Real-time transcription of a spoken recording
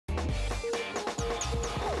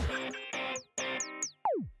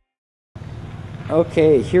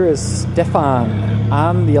Okay, here is Stefan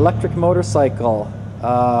on the electric motorcycle.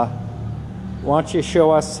 Why don't you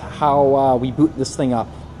show us how we boot this thing up?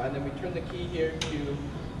 And then we turn the key here to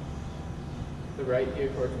the right here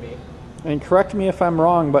towards me. And correct me if I'm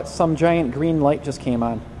wrong, but some giant green light just came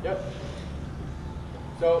on. Yep.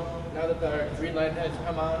 So now that the green light has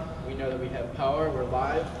come on, we know that we have power, we're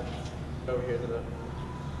live. Over here to the...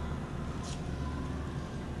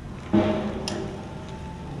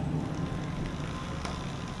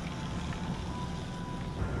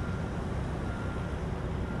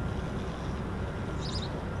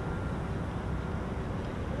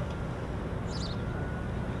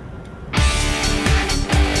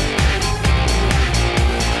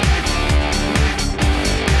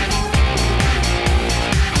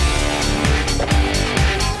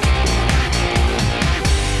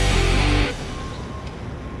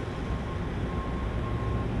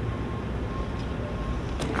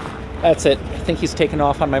 That's it. I think he's taken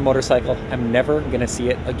off on my motorcycle. I'm never gonna see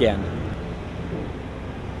it again.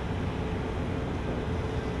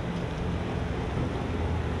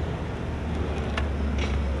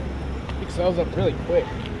 It sells up really quick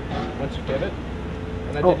once you get it.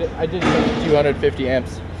 And I did it at 250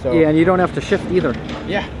 amps. So Yeah, and you don't have to shift either.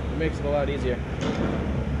 yeah, it makes it a lot easier.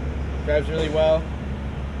 Drives really well.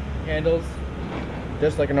 Handles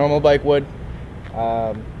just like a normal bike would.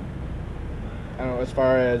 I don't know, as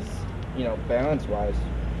far as, you know, balance wise,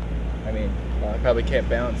 I mean, I probably can't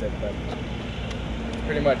balance it, but it's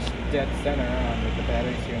pretty much dead center on with the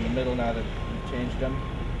batteries here in the middle now that we've changed them.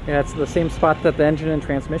 Yeah, it's the same spot that the engine and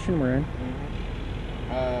transmission were in.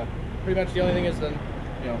 Pretty much the only thing is then,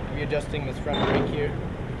 you know, readjusting this front brake here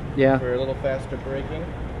Yeah. for a little faster braking,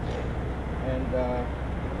 and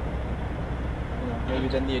you know, maybe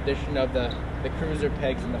then the addition of the cruiser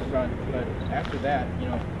pegs in the front. But after that, you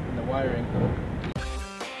know, in the wiring,